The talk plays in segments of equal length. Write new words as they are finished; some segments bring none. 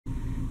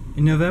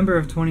In November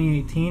of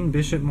 2018,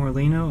 Bishop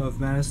Morlino of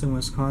Madison,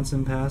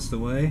 Wisconsin passed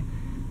away,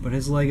 but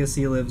his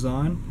legacy lives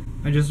on.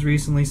 I just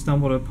recently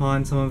stumbled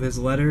upon some of his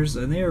letters,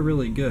 and they are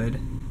really good.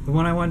 The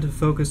one I want to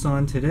focus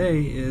on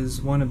today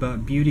is one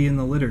about beauty in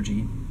the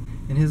liturgy.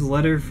 In his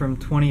letter from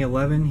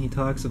 2011, he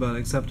talks about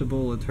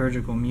acceptable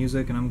liturgical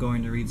music, and I'm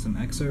going to read some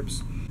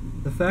excerpts.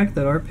 The fact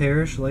that our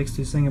parish likes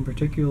to sing a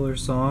particular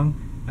song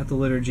at the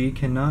liturgy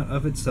cannot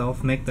of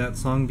itself make that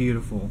song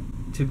beautiful.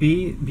 To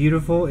be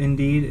beautiful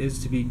indeed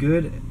is to be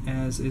good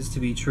as is to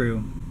be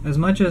true. As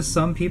much as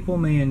some people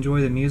may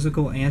enjoy the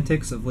musical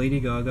antics of Lady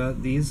Gaga,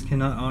 these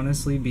cannot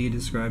honestly be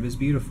described as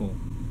beautiful.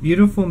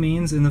 Beautiful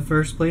means, in the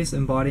first place,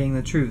 embodying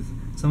the truth.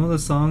 Some of the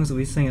songs that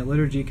we sing at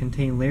liturgy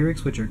contain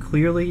lyrics which are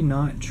clearly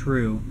not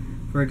true.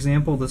 For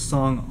example, the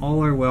song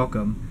All Are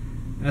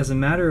Welcome. As a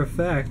matter of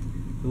fact,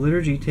 the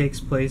liturgy takes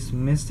place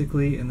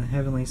mystically in the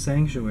heavenly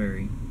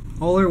sanctuary.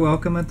 All are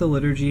welcome at the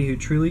liturgy who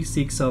truly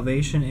seek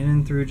salvation in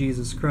and through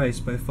Jesus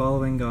Christ by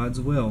following God's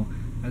will,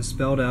 as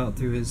spelled out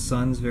through his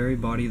Son's very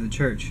body, the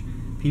Church.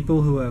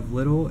 People who have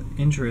little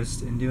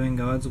interest in doing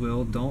God's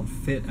will don't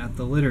fit at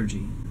the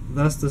liturgy.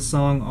 Thus the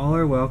song All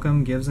Are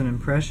Welcome gives an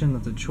impression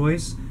that the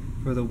choice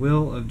for the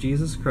will of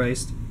Jesus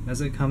Christ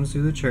as it comes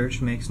through the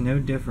Church makes no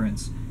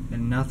difference,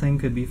 and nothing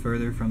could be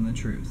further from the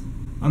truth.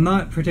 I'm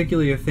not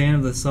particularly a fan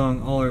of the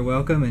song All Are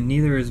Welcome, and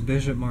neither is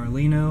Bishop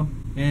Morlino,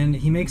 and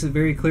he makes it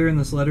very clear in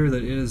this letter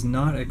that it is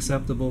not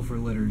acceptable for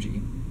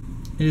liturgy.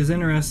 It is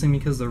interesting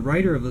because the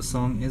writer of the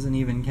song isn't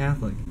even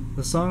Catholic.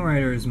 The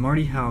songwriter is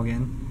Marty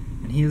Haugen,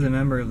 and he is a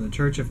member of the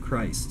Church of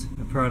Christ,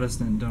 a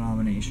Protestant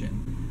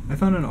denomination. I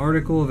found an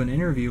article of an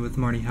interview with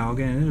Marty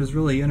Haugen, and it is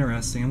really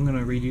interesting. I'm going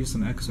to read you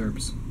some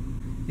excerpts.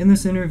 In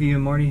this interview,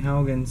 Marty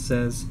Haugen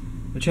says,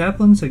 "The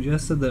chaplain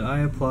suggested that I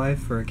apply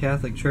for a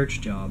Catholic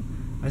church job.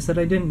 I said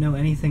I didn't know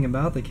anything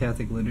about the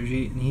Catholic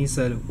liturgy, and he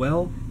said,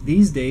 'Well,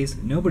 these days,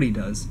 nobody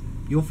does.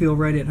 You'll feel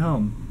right at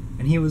home.'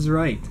 And he was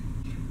right.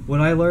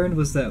 What I learned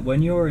was that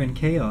when you are in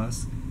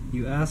chaos,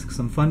 you ask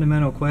some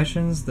fundamental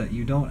questions that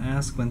you don't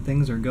ask when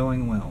things are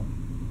going well.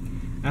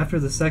 After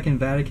the Second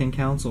Vatican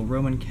Council,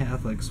 Roman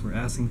Catholics were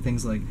asking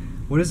things like,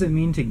 what does it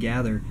mean to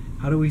gather?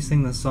 How do we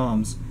sing the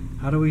Psalms?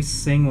 How do we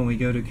sing when we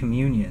go to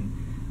communion?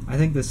 I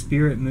think the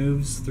Spirit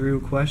moves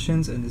through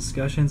questions and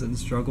discussions and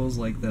struggles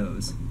like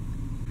those."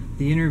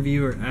 The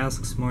interviewer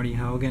asks Marty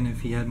Haugen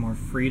if he had more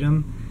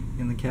freedom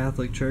in the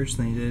Catholic Church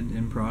than he did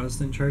in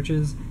Protestant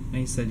churches, and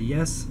he said,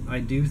 "Yes, I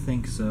do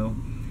think so.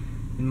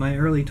 In my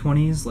early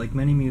 20s, like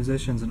many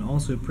musicians and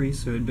also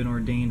priests who had been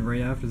ordained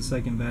right after the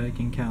Second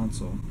Vatican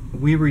Council,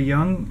 we were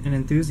young and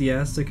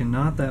enthusiastic and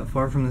not that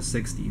far from the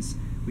 60s.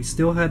 We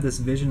still had this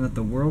vision that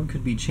the world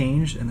could be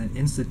changed and that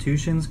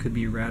institutions could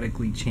be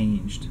radically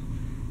changed.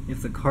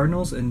 If the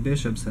cardinals and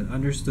bishops had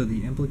understood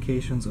the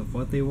implications of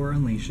what they were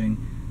unleashing,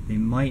 they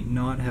might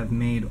not have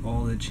made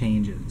all the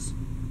changes."